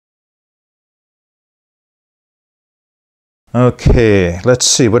Okay, let's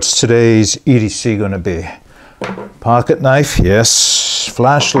see, what's today's EDC going to be? Pocket knife, yes.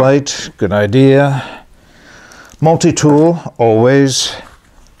 Flashlight, good idea. Multi-tool, always.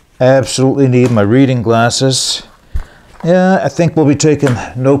 Absolutely need my reading glasses. Yeah, I think we'll be taking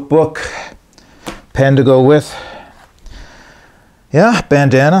notebook, pen to go with. Yeah,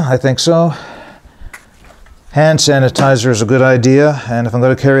 bandana, I think so. Hand sanitizer is a good idea, and if I'm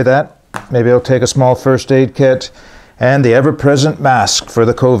going to carry that, maybe I'll take a small first aid kit. And the ever-present mask for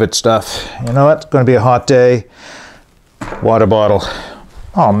the COVID stuff. You know what? It's going to be a hot day. Water bottle.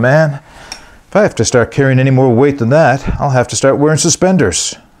 Oh man, if I have to start carrying any more weight than that, I'll have to start wearing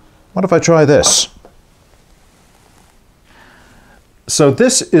suspenders. What if I try this? So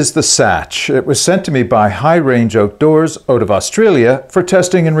this is the Satch. It was sent to me by High Range Outdoors out of Australia for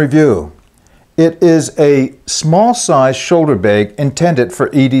testing and review. It is a small size shoulder bag intended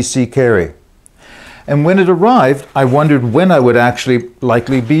for EDC carry. And when it arrived, I wondered when I would actually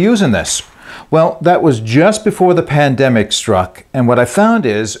likely be using this. Well, that was just before the pandemic struck, and what I found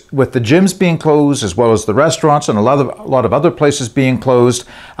is, with the gyms being closed, as well as the restaurants and a lot of other places being closed,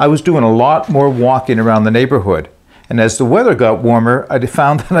 I was doing a lot more walking around the neighborhood. And as the weather got warmer, I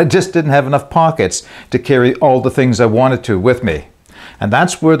found that I just didn't have enough pockets to carry all the things I wanted to with me. And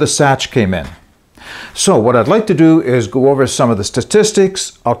that's where the Satch came in. So what I'd like to do is go over some of the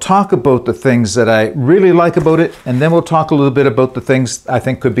statistics. I'll talk about the things that I really like about it, and then we'll talk a little bit about the things I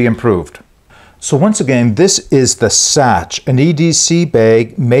think could be improved. So once again, this is the Satch, an EDC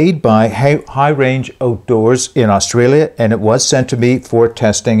bag made by High Range Outdoors in Australia, and it was sent to me for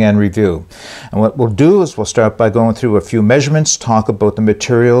testing and review. And what we'll do is we'll start by going through a few measurements, talk about the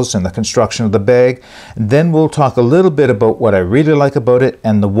materials and the construction of the bag, and then we'll talk a little bit about what I really like about it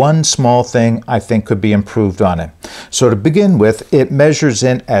and the one small thing I think could be improved on it. So to begin with, it measures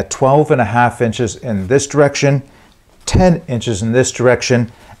in at 12.5 inches in this direction, 10 inches in this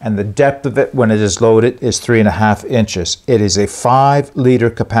direction, and the depth of it when it is loaded is 3.5 inches. It is a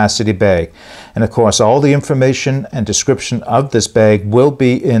 5-liter capacity bag. And of course, all the information and description of this bag will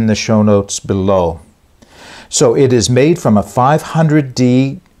be in the show notes below. So it is made from a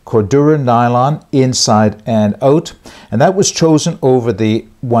 500D codura nylon inside and out, and that was chosen over the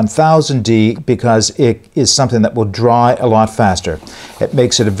 1000D because it is something that will dry a lot faster. It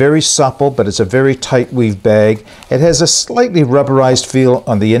makes it a very supple, but it's a very tight weave bag. It has a slightly rubberized feel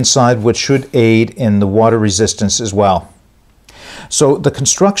on the inside, which should aid in the water resistance as well. So the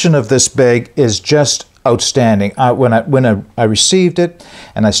construction of this bag is just outstanding. When I received it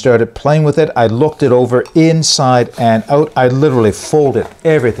and I started playing with it, I looked it over inside and out. I literally folded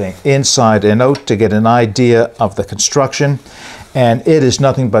everything inside and out to get an idea of the construction, and it is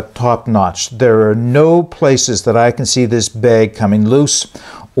nothing but top notch. There are no places that I can see this bag coming loose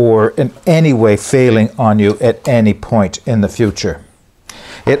or in any way failing on you at any point in the future.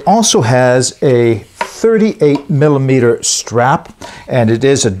 It also has a 38mm strap, and it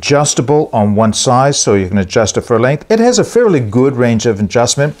is adjustable on one side, so you can adjust it for length. It has a fairly good range of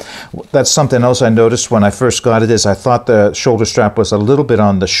adjustment. That's something else I noticed when I first got it, is I thought the shoulder strap was a little bit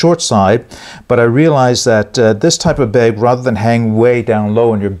on the short side, but I realized that this type of bag, rather than hang way down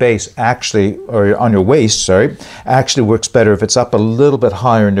low on your base, actually, or on your waist, sorry, actually works better if it's up a little bit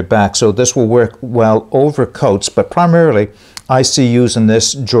higher in your back. So this will work well over coats, but primarily I see using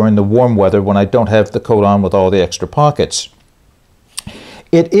this during the warm weather when I don't have the coat on with all the extra pockets.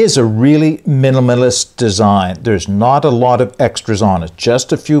 It is a really minimalist design. There's not a lot of extras on it,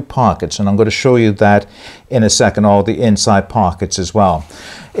 just a few pockets, and I'm going to show you that in a second, all the inside pockets as well.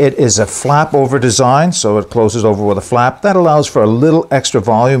 It is a flap over design, so it closes over with a flap. That allows for a little extra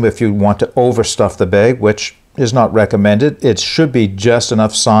volume if you want to overstuff the bag, which is not recommended. It should be just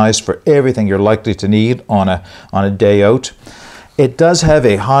enough size for everything you're likely to need on a day out. It does have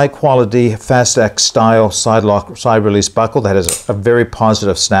a high quality Fast-X style side lock, side release buckle that has a very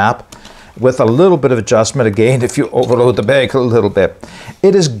positive snap with a little bit of adjustment, again, if you overload the bag a little bit.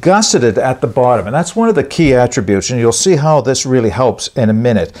 It is gusseted at the bottom, and that's one of the key attributes, and you'll see how this really helps in a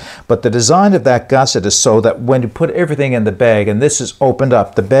minute. But the design of that gusset is so that when you put everything in the bag and this is opened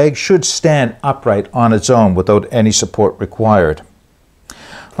up, the bag should stand upright on its own without any support required.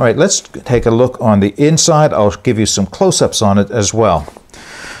 All right, let's take a look on the inside. I'll give you some close-ups on it as well.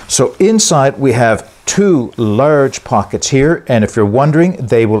 So inside we have two large pockets here, and if you're wondering,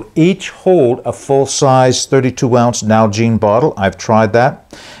 they will each hold a full-size 32-ounce Nalgene bottle. I've tried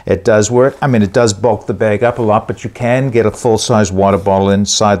that. It does work. I mean, it does bulk the bag up a lot, but you can get a full-size water bottle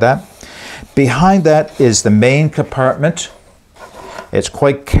inside that. Behind that is the main compartment. It's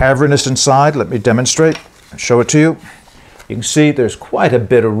quite cavernous inside. Let me demonstrate, show it to you. You can see there's quite a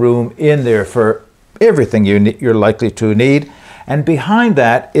bit of room in there for everything you're likely to need. And behind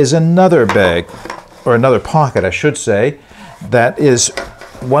that is another bag, or another pocket, I should say. That is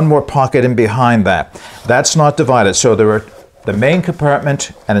one more pocket in behind that. That's not divided. So there are the main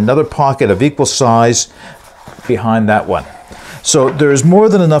compartment and another pocket of equal size behind that one. So there's more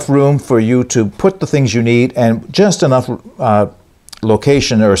than enough room for you to put the things you need, and just enough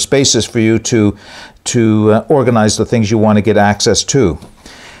location or spaces for you to organize the things you want to get access to.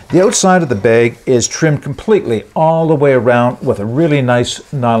 The outside of the bag is trimmed completely all the way around with a really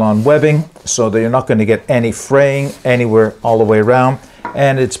nice nylon webbing, so that you're not going to get any fraying anywhere all the way around,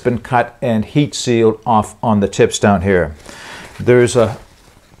 and it's been cut and heat sealed off on the tips down here. There's a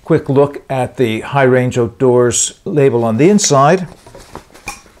quick look at the High Range Outdoors label on the inside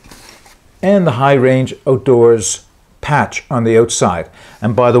and the High Range Outdoors patch on the outside.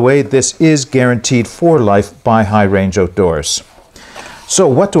 And by the way, this is guaranteed for life by High Range Outdoors. So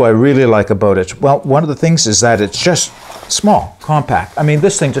what do I really like about it? Well, one of the things is that it's just small, compact. I mean,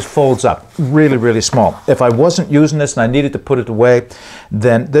 this thing just folds up really, really small. If I wasn't using this and I needed to put it away,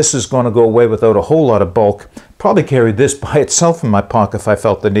 then this is going to go away without a whole lot of bulk. Probably carry this by itself in my pocket if I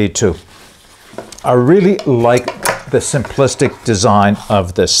felt the need to. I really like the simplistic design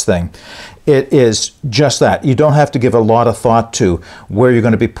of this thing. It is just that. You don't have to give a lot of thought to where you're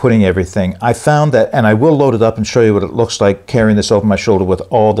going to be putting everything. I found that, and I will load it up and show you what it looks like carrying this over my shoulder with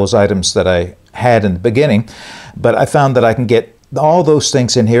all those items that I had in the beginning, but I found that I can get all those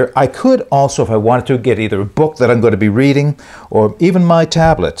things in here. I could also, if I wanted to, get either a book that I'm going to be reading or even my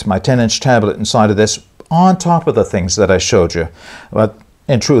tablet, my 10-inch tablet inside of this, on top of the things that I showed you. But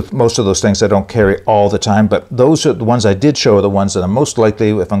in truth, most of those things I don't carry all the time, but those are the ones I did show are the ones that I'm most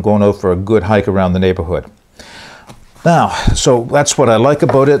likely if I'm going out for a good hike around the neighborhood. Now, so that's what I like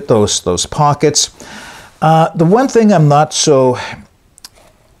about it, those pockets. The one thing I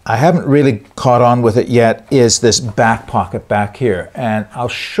haven't really caught on with it yet is this back pocket back here. And I'll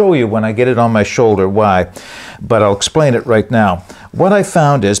show you when I get it on my shoulder why, but I'll explain it right now. What I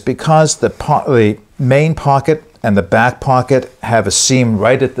found is because the main pocket and the back pocket have a seam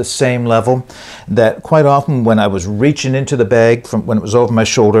right at the same level, that quite often when I was reaching into the bag from when it was over my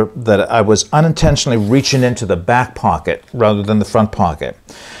shoulder, that I was unintentionally reaching into the back pocket rather than the front pocket.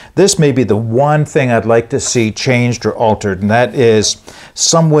 This may be the one thing I'd like to see changed or altered, and that is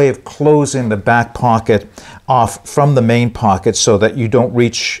some way of closing the back pocket off from the main pocket so that you don't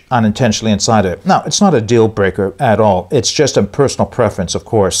reach unintentionally inside of it. Now, it's not a deal breaker at all. It's just a personal preference, of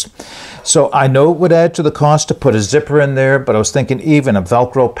course. So I know it would add to the cost to put a zipper in there, but I was thinking even a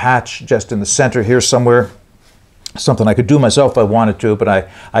Velcro patch just in the center here somewhere, something I could do myself if I wanted to, but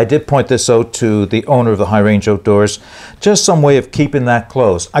I did point this out to the owner of the High Range Outdoors, just some way of keeping that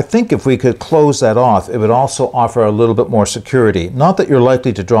closed. I think if we could close that off, it would also offer a little bit more security. Not that you're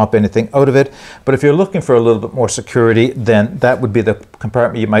likely to drop anything out of it, but if you're looking for a little bit more security, then that would be the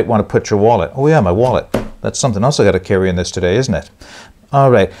compartment you might want to put your wallet. Oh yeah, my wallet. That's something else I got to carry in this today, isn't it?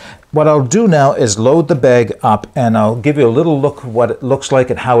 All right, what I'll do now is load the bag up, and I'll give you a little look at what it looks like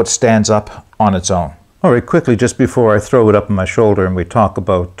and how it stands up on its own. All right, quickly, just before I throw it up on my shoulder and we talk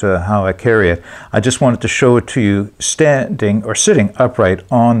about how I carry it, I just wanted to show it to you standing or sitting upright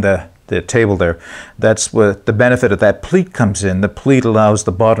on the table there. That's what the benefit of that pleat comes in. The pleat allows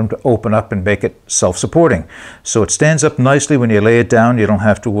the bottom to open up and make it self-supporting. So it stands up nicely when you lay it down. You don't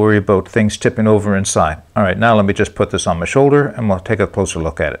have to worry about things tipping over inside. All right, now let me just put this on my shoulder and we'll take a closer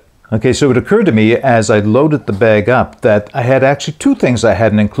look at it. Okay, so it occurred to me as I loaded the bag up that I had actually two things I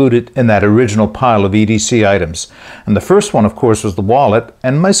hadn't included in that original pile of EDC items. And the first one, of course, was the wallet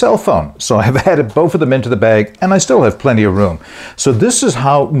and my cell phone. So I've added both of them into the bag and I still have plenty of room. So this is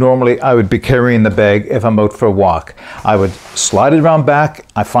how normally I would be carrying the bag if I'm out for a walk. I would slide it around back.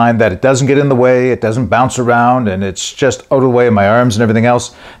 I find that it doesn't get in the way, it doesn't bounce around, and it's just out of the way of my arms and everything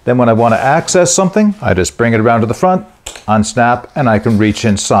else. Then when I want to access something, I just bring it around to the front, unsnap, and I can reach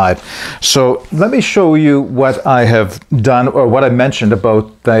inside. So let me show you what I have done, or what I mentioned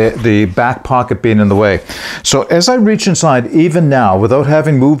about the back pocket being in the way. So as I reach inside, even now, without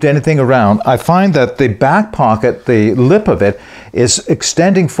having moved anything around, I find that the back pocket, the lip of it, is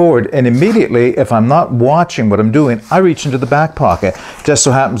extending forward, and immediately, if I'm not watching what I'm doing, I reach into the back pocket. Just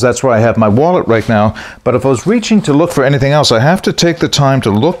so happens that's where I have my wallet right now, but if I was reaching to look for anything else, I have to take the time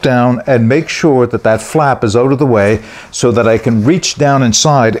to look down and make sure that that flap is out of the way so that I can reach down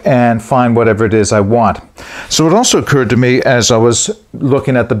inside and find whatever it is I want. So it also occurred to me as I was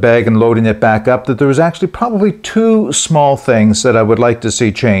looking at the bag and loading it back up that there was actually probably two small things that I would like to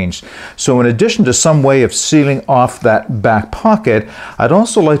see changed. So in addition to some way of sealing off that back pocket, pocket, I'd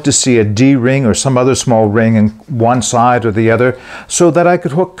also like to see a D-ring or some other small ring in one side or the other so that I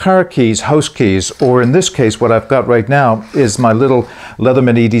could hook car keys, house keys, or in this case what I've got right now is my little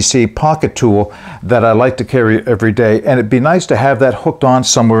Leatherman EDC pocket tool that I like to carry every day, and it'd be nice to have that hooked on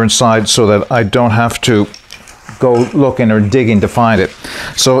somewhere inside so that I don't have to go looking or digging to find it.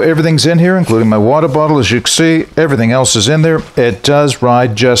 So everything's in here, including my water bottle. As you can see, everything else is in there. It does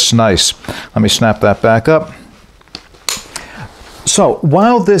ride just nice. Let me snap that back up. So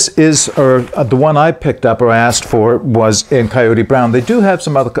while this is, or the one I picked up or asked for was in Coyote Brown, they do have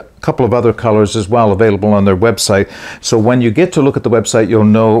some other, couple of other colors as well available on their website. So when you get to look at the website, you'll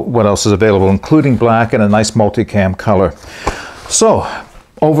know what else is available, including black and a nice multicam color. So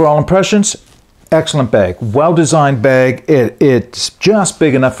overall impressions, excellent bag, well-designed bag. It's just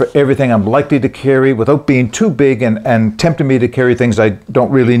big enough for everything I'm likely to carry without being too big and tempting me to carry things I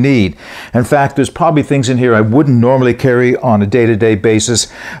don't really need. In fact, there's probably things in here I wouldn't normally carry on a day-to-day basis,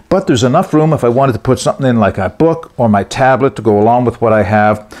 but there's enough room if I wanted to put something in like a book or my tablet to go along with what I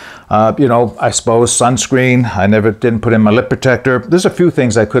have. You know, I suppose sunscreen. I didn't put in my lip protector. There's a few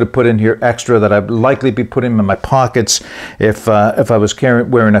things I could have put in here extra that I'd likely be putting in my pockets if I was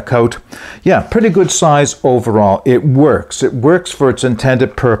wearing a coat. Yeah, pretty good size overall. It works. It works for its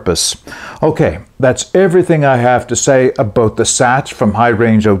intended purpose. Okay, that's everything I have to say about the Satch from High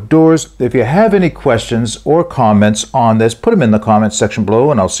Range Outdoors. If you have any questions or comments on this, put them in the comments section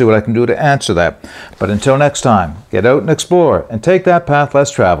below and I'll see what I can do to answer that. But until next time, get out and explore and take that path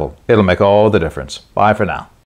less traveled. It'll make all the difference. Bye for now.